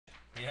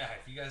Yeah,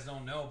 if you guys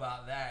don't know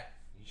about that,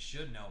 you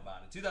should know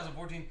about it.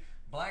 2014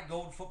 Black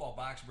Gold Football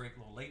Box Break,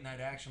 little late night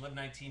action,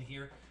 11:19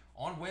 here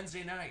on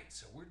Wednesday night.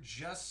 So we're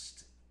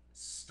just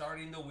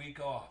starting the week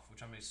off,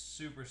 which I'm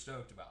super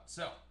stoked about.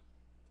 So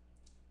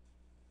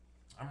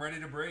I'm ready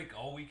to break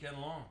all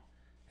weekend long.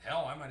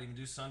 Hell, I might even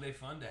do Sunday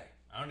Fun Day.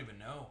 I don't even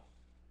know.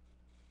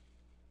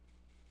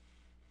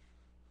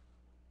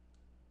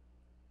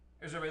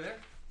 Is everybody there?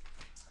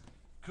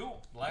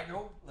 Cool. Black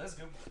Gold. Let's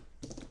go.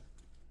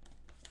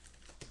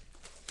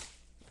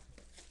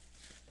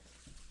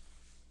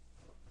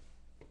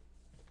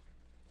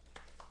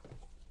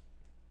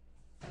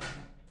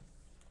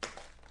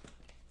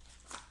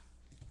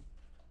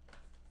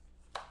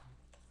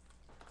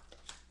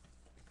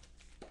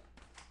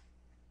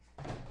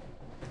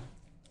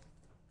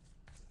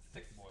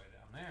 Thick boy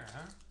down there,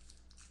 huh?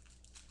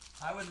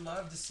 I would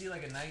love to see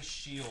like a nice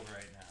shield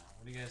right now.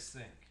 What do you guys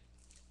think?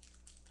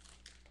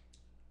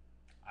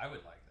 I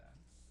would like that.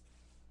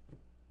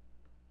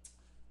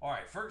 All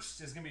right, first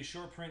is going to be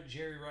short print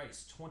Jerry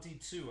Rice,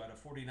 22 out of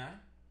 49.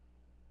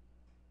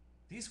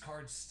 These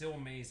cards still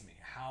amaze me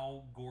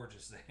how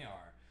gorgeous they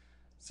are.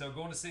 So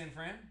going to San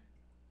Fran,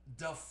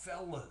 the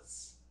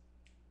fellas.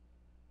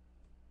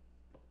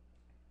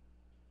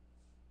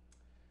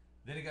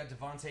 Then you got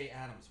Devontae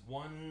Adams,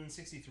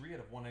 163 out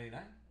of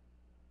 189.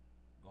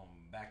 Going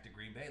back to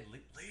Green Bay,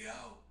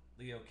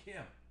 Leo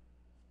Kim.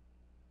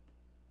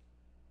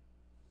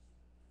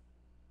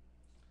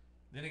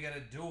 Then you got a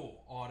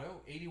dual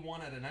auto,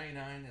 81 out of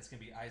 99. That's going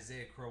to be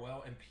Isaiah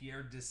Crowell and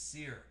Pierre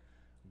Desir.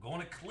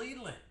 Going to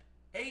Cleveland,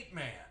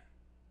 8-man.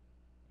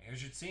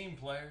 Here's your team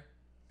player.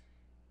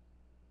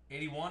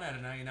 81 out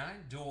of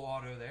 99, dual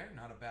auto there.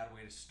 Not a bad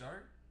way to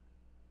start.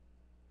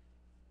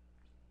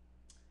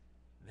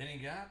 Then you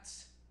got,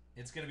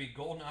 it's going to be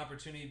golden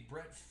opportunity,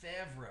 Brett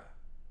Favre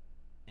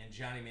and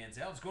Johnny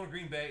Manziel. It's going to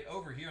Green Bay.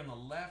 Over here on the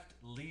left,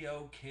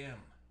 Leo Kim.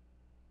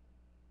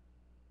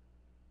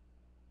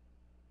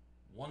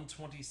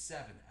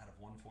 127 out of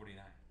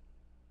 149.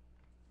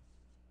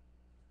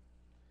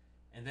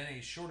 And then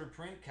a shorter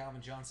print,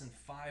 Calvin Johnson,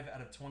 5 out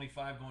of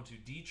 25, going to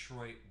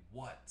Detroit.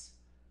 What?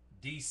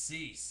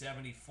 DC,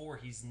 74.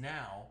 He's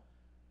now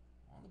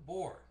on the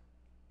board.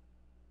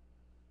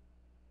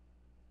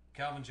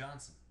 Calvin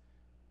Johnson.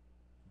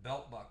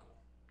 Belt buckle.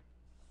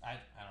 I don't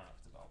know if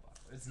it's a belt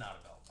buckle. It's not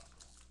a belt buckle.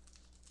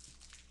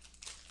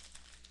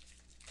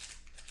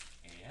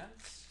 And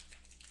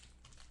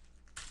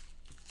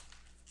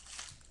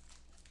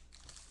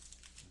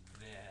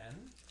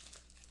then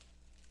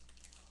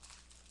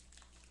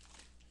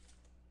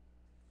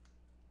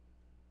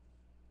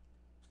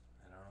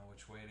I don't know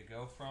which way to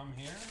go from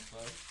here,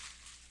 but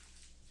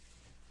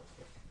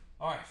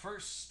all right,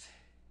 first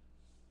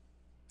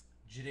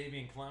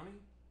Jadeveon Clowney,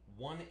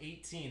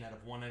 118 out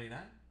of 199.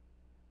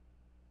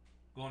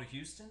 Going to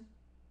Houston.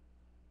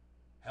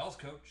 Hell's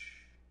coach.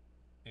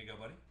 Here you go,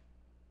 buddy.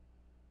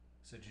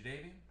 So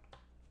Jadeveon.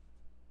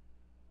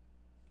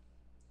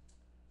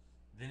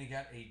 Then you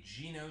got a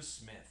Geno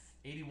Smith,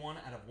 81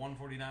 out of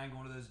 149,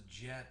 going to those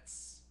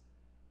Jets.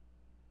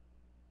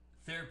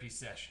 Therapy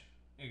session.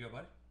 Here you go,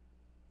 buddy.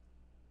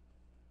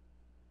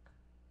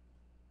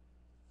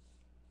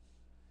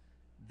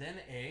 Then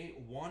a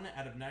 1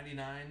 out of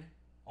 99,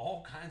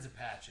 all kinds of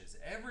patches,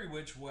 every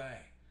which way.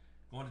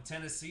 Going to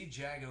Tennessee,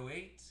 Jago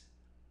 8.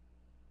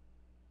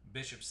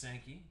 Bishop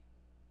Sankey.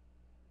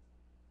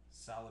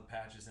 Solid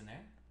patches in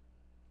there.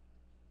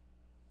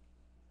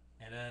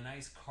 And a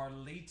nice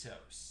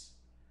Carlitos.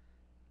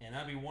 And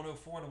that'd be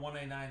 104 to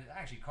 189.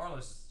 Actually,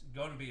 Carlos is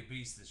going to be a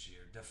beast this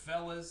year.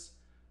 DeFellas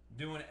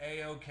doing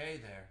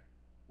A-OK there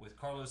with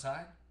Carlos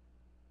Hyde.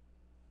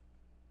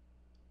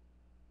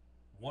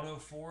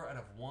 104 out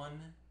of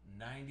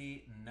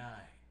 199.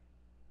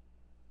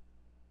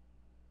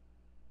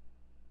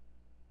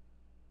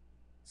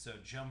 So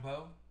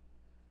Jumbo,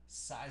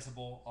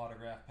 sizable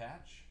autograph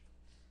patch.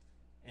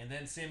 And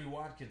then Sammy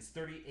Watkins,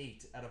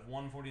 38 out of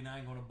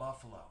 149, going to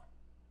Buffalo.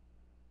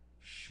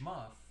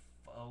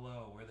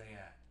 Schmuffalo, where they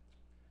at?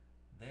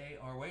 They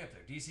are way up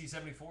there. DC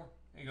 74.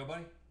 There you go,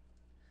 buddy.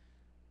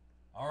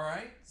 All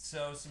right,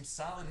 so some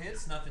solid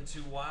hits. Nothing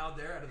too wild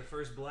there out of the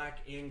first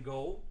black and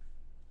gold.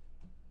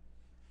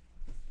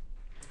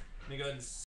 Let me go ahead and